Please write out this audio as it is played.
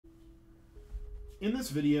In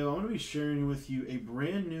this video, I'm going to be sharing with you a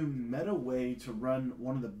brand new meta way to run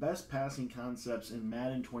one of the best passing concepts in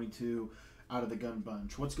Madden 22 out of the gun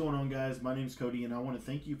bunch. What's going on, guys? My name is Cody, and I want to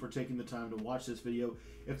thank you for taking the time to watch this video.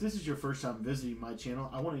 If this is your first time visiting my channel,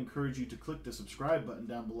 I want to encourage you to click the subscribe button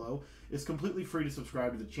down below. It's completely free to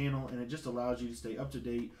subscribe to the channel, and it just allows you to stay up to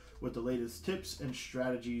date with the latest tips and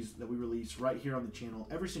strategies that we release right here on the channel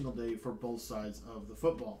every single day for both sides of the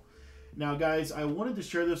football. Now, guys, I wanted to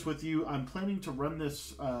share this with you. I'm planning to run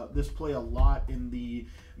this play a lot in the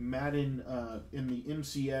Madden, in the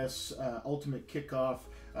MCS Ultimate Kickoff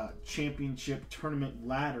Championship Tournament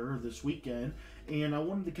ladder this weekend, and I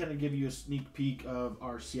wanted to kind of give you a sneak peek of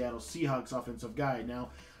our Seattle Seahawks offensive guide. Now,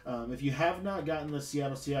 if you have not gotten the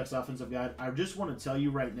Seattle Seahawks offensive guide, I just want to tell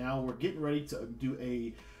you right now, we're getting ready to do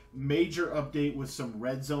a major update with some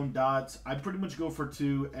red zone dots. I pretty much go for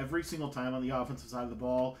 2 every single time on the offensive side of the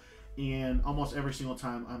ball, and almost every single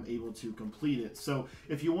time I'm able to complete it. So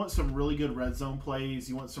if you want some really good red zone plays,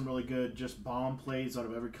 you want some really good just bomb plays out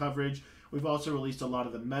of every coverage, we've also released a lot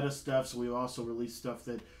of the meta stuff. So we've also released stuff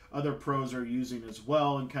that other pros are using as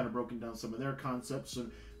well and kind of broken down some of their concepts. And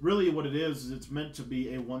really what it is it's meant to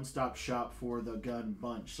be a one-stop shop for the gun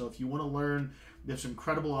bunch. So if you want to learn this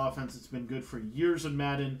incredible offense, it's been good for years in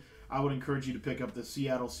Madden, I would encourage you to pick up the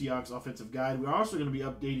Seattle Seahawks offensive guide. We're also going to be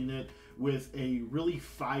updating it with a really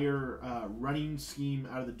fire running scheme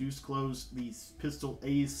out of the Deuce Close, the Pistol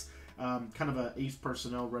Ace, kind of an ace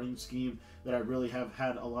personnel running scheme that I really have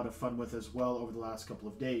had a lot of fun with as well over the last couple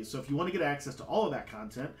of days. So if you want to get access to all of that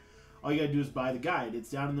content, all you got to do is buy the guide. It's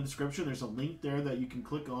down in the description. There's a link there that you can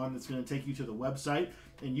click on that's going to take you to the website,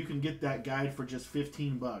 and you can get that guide for just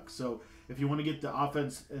 15 bucks. So if you want to get the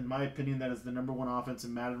offense, in my opinion, that is the #1 offense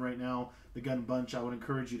in Madden right now, the gun bunch, I would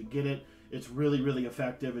encourage you to get it. It's really, really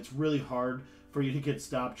effective. It's really hard for you to get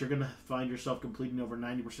stopped. You're going to find yourself completing over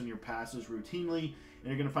 90% of your passes routinely, and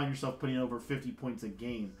you're going to find yourself putting over 50 points a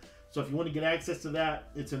game. So if you want to get access to that,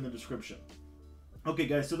 it's in the description. Okay,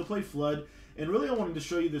 guys, so to play Flood, and really I wanted to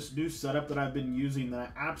show you this new setup that I've been using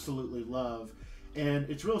that I absolutely love. And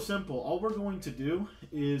it's real simple. All we're going to do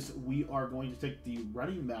is we are going to take the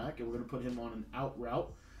running back and we're going to put him on an out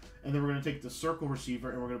route. And then we're going to take the circle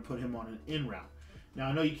receiver and we're going to put him on an in route. Now,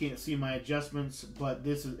 I know you can't see my adjustments, but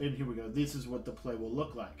this is, and here we go. This is what the play will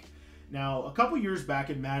look like. Now, a couple years back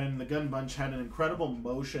in Madden, the gun bunch had an incredible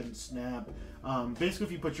motion snap. Basically,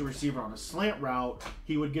 if you put your receiver on a slant route,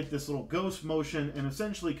 he would get this little ghost motion and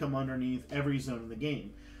essentially come underneath every zone in the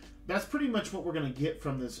game. That's pretty much what we're going to get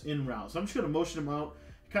from this in route. So I'm just going to motion him out,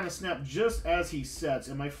 kind of snap just as he sets.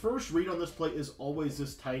 And my first read on this play is always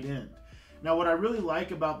this tight end. Now, what I really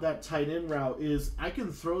like about that tight end route is I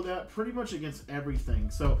can throw that pretty much against everything.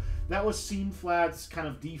 So that was seam flats, kind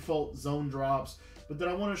of default zone drops. But then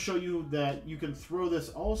I want to show you that you can throw this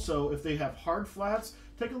also if they have hard flats.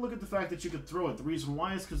 Take a look at the fact that you can throw it. The reason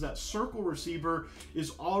why is because that circle receiver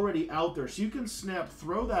is already out there. So you can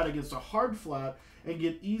throw that against a hard flat and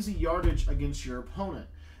get easy yardage against your opponent.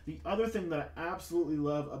 The other thing that I absolutely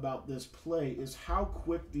love about this play is how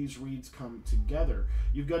quick these reads come together.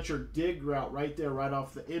 You've got your dig route right there, right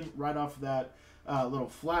off that little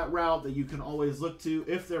flat route that you can always look to.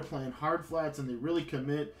 If they're playing hard flats and they really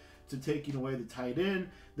commit to taking away the tight end,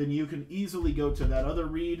 then you can easily go to that other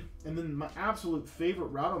read. And then my absolute favorite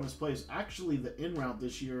route on this play is actually the in route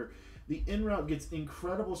this year. The in route gets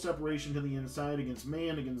incredible separation to the inside against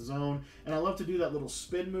man, against zone, and I love to do that little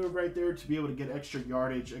spin move right there to be able to get extra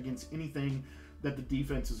yardage against anything that the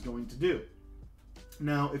defense is going to do.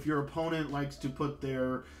 Now, if your opponent likes to put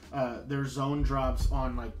their zone drops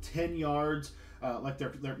on like 10 yards, like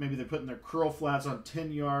maybe they're putting their curl flats on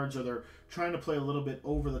 10 yards, or they're trying to play a little bit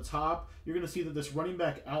over the top, you're going to see that this running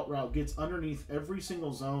back out route gets underneath every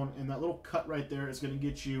single zone, and that little cut right there is going to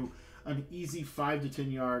get you an easy 5 to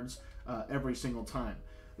 10 yards every single time.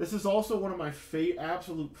 This is also one of my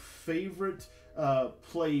absolute favorite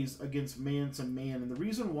plays against man-to-man, and the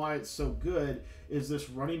reason why it's so good is this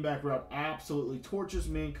running back route absolutely torches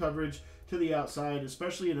man coverage to the outside,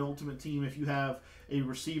 especially in an ultimate team. If you have a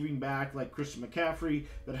receiving back like Christian McCaffrey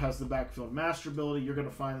that has the backfield master ability, you're going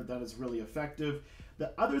to find that that is really effective.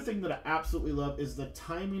 The other thing that I absolutely love is the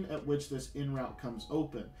timing at which this in route comes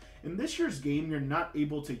open. In this year's game, you're not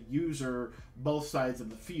able to user both sides of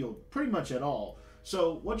the field pretty much at all.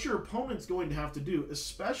 So what your opponent's going to have to do,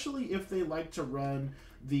 especially if they like to run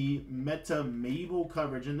the meta Mabel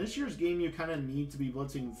coverage, in this year's game you kind of need to be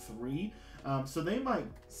blitzing 3. So they might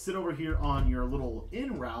sit over here on your little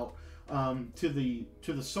in route to the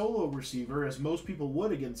solo receiver, as most people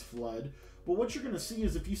would against Flood. But what you're going to see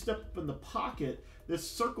is if you step up in the pocket, this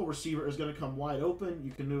circle receiver is going to come wide open.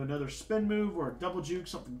 You can do another spin move or a double juke,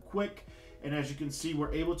 something quick, And as you can see,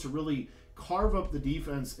 we're able to really carve up the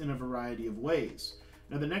defense in a variety of ways.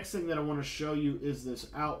 Now, the next thing that I want to show you is this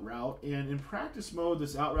out route. And in practice mode,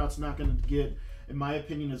 this out route's not going to get, in my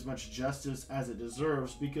opinion, as much justice as it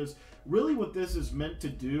deserves, because really what this is meant to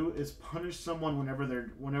do is punish someone whenever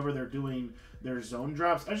they're doing their zone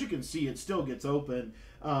drops. As you can see, it still gets open.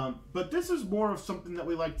 But this is more of something that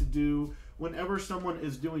we like to do whenever someone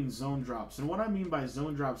is doing zone drops. And what I mean by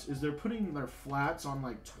zone drops is they're putting their flats on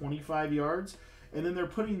like 25 yards, and then they're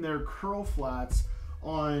putting their curl flats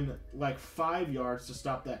on like 5 yards to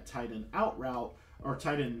stop that tight end out route or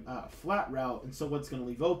tight end flat route. And so what's going to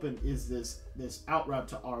leave open is this out route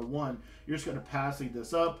to R1. You're just going to pass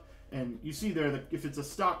this up, and you see there that if it's a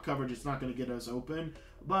stock coverage, it's not going to get us open.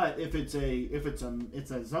 But if it's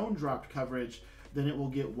a zone dropped coverage, then it will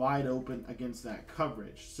get wide open against that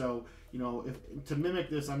coverage. So, you know, if to mimic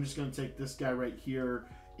this, I'm just going to take this guy right here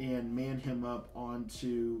and man him up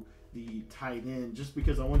onto the tight end, just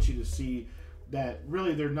because I want you to see that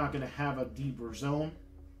really they're not going to have a deeper zone.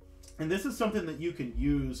 And this is something that you can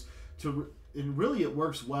use to, and really it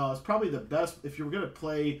works well. It's probably the best, if you're going to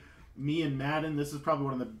play me in Madden, this is probably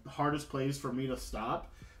one of the hardest plays for me to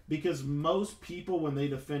stop, because most people, when they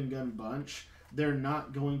defend gun bunch, they're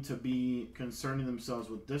not going to be concerning themselves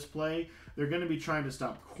with this play. They're going to be trying to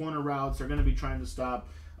stop corner routes. They're going to be trying to stop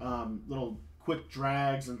little quick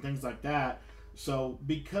drags and things like that. So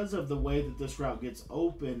because of the way that this route gets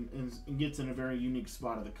open and gets in a very unique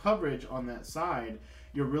spot of the coverage on that side,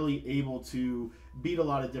 you're really able to beat a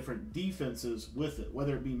lot of different defenses with it,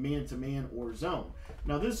 whether it be man-to-man or zone.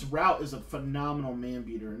 Now, this route is a phenomenal man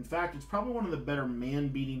beater. In fact, it's probably one of the better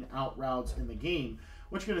man-beating out routes in the game.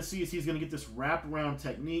 What you're going to see is he's going to get this wraparound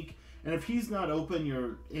technique, and if he's not open,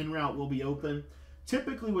 your in route will be open.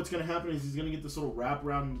 Typically, what's going to happen is he's going to get this little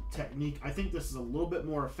wraparound technique. I think this is a little bit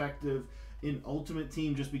more effective in Ultimate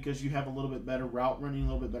Team just because you have a little bit better route running, a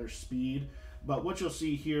little bit better speed. But what you'll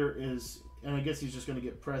see here is, and I guess he's just going to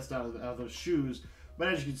get pressed out of those shoes. But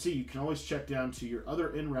as you can see, you can always check down to your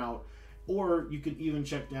other in route, or you can even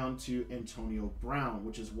check down to Antonio Brown,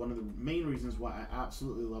 which is one of the main reasons why I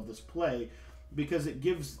absolutely love this play, because it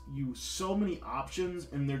gives you so many options,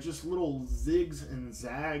 and they're just little zigs and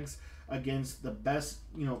zags against the best,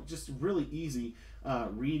 you know, just really easy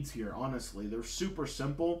reads here. Honestly, they're super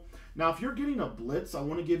simple. Now, if you're getting a blitz, I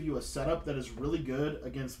want to give you a setup that is really good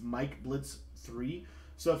against Mike Blitz 3.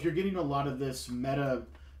 So if you're getting a lot of this meta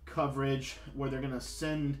coverage where they're going to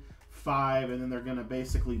send 5 and then they're going to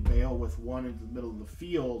basically bail with 1 into the middle of the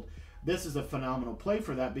field, this is a phenomenal play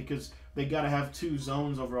for that, because they got to have 2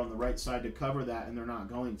 zones over on the right side to cover that, and they're not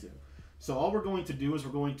going to. So all we're going to do is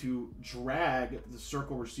we're going to drag the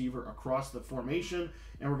circle receiver across the formation,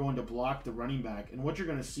 and we're going to block the running back. And what you're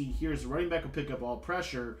going to see here is the running back will pick up all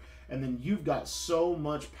pressure, and then you've got so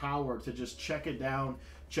much power to just check it down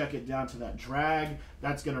to that drag.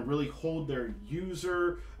 That's going to really hold their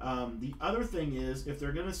user. The other thing is, if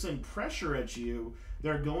they're going to send pressure at you,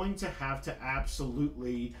 they're going to have to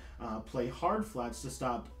absolutely play hard flats to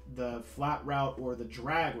stop the flat route or the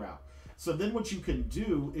drag route. So then what you can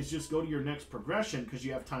do is just go to your next progression, because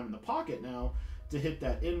you have time in the pocket now to hit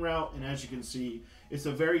that in route. And as you can see, it's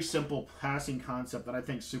a very simple passing concept that I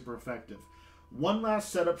think is super effective. One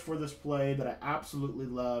last setup for this play that I absolutely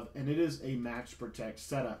love, and it is a max protect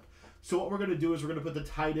setup. So what we're going to do is we're going to put the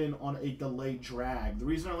tight end on a delayed drag. The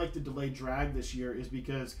reason I like the delayed drag this year is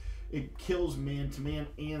because it kills man-to-man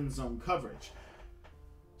and zone coverage.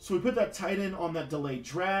 So we put that tight end on that delayed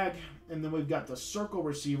drag, and then we've got the circle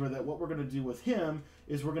receiver that what we're going to do with him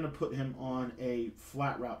is we're going to put him on a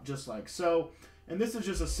flat route just like so. And this is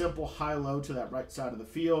just a simple high-low to that right side of the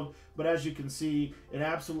field. But as you can see, it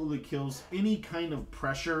absolutely kills any kind of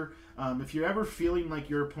pressure. If you're ever feeling like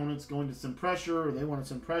your opponent's going to send pressure, or they want to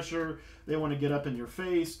send pressure, they want to get up in your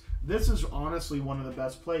face, this is honestly one of the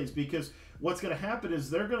best plays, because what's going to happen is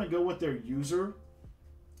they're going to go with their user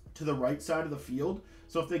to the right side of the field.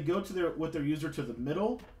 So if they go with their user to the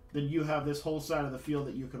middle, then you have this whole side of the field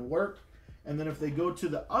that you can work. And then if they go to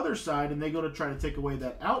the other side and they go to try to take away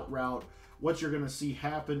that out route, what you're going to see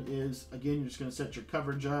happen is, again, you're just going to set your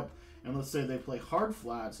coverage up, and let's say they play hard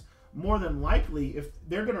flats. More than likely, if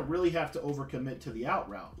they're going to really have to overcommit to the out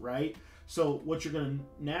route, right? So what you're going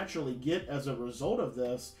to naturally get as a result of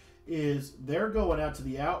this is they're going out to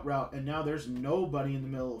the out route, and now there's nobody in the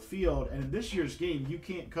middle of the field. And in this year's game, you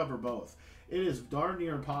can't cover both. It is darn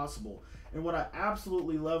near impossible. And what I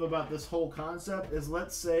absolutely love about this whole concept is,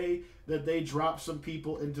 let's say that they drop some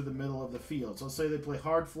people into the middle of the field. So let's say they play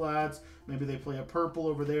hard flats, maybe they play a purple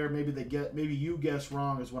over there, maybe you guess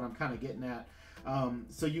wrong is what I'm kind of getting at.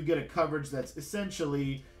 So you get a coverage that's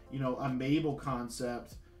essentially, you know, a Mabel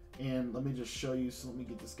concept, And let me just show you. So let me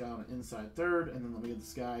get this guy on an inside third, and then let me get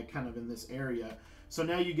this guy kind of in this area. So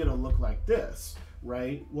now you get a look like this,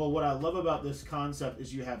 right? Well, what I love about this concept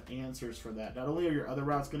is you have answers for that. Not only are your other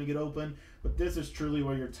routes going to get open, but this is truly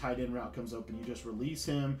where your tight end route comes open. You just release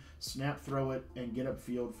him, snap throw it, and get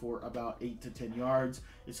upfield for about 8 to 10 yards.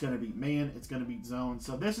 It's going to beat man. It's going to beat zone.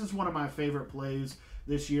 So this is one of my favorite plays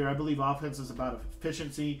this year. I believe offense is about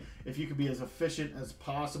efficiency. If you can be as efficient as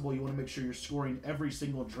possible, you want to make sure you're scoring every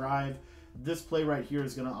single drive. This play right here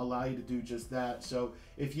is going to allow you to do just that. So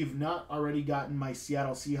if you've not already gotten my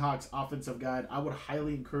Seattle Seahawks offensive guide, I would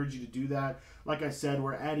highly encourage you to do that. Like I said,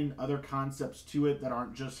 we're adding other concepts to it that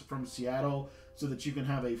aren't just from Seattle so that you can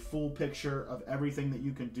have a full picture of everything that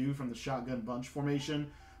you can do from the shotgun bunch formation.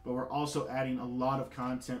 But we're also adding a lot of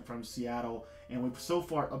content from Seattle, and we've so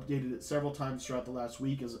far updated it several times throughout the last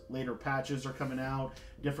week as later patches are coming out,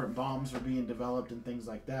 different bombs are being developed, and things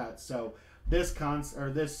like that. So this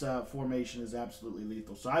formation is absolutely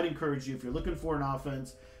lethal. So I'd encourage you, if you're looking for an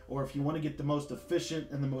offense, or if you want to get the most efficient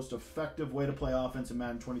and the most effective way to play offense in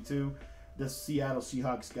Madden 22, this Seattle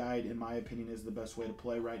Seahawks guide, in my opinion, is the best way to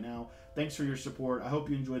play right now. Thanks for your support. I hope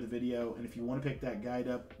you enjoyed the video, and if you want to pick that guide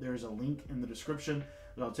up, there's a link in the description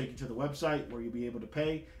that'll take you to the website where you'll be able to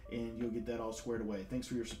pay, and you'll get that all squared away. Thanks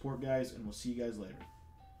for your support, guys, and we'll see you guys later.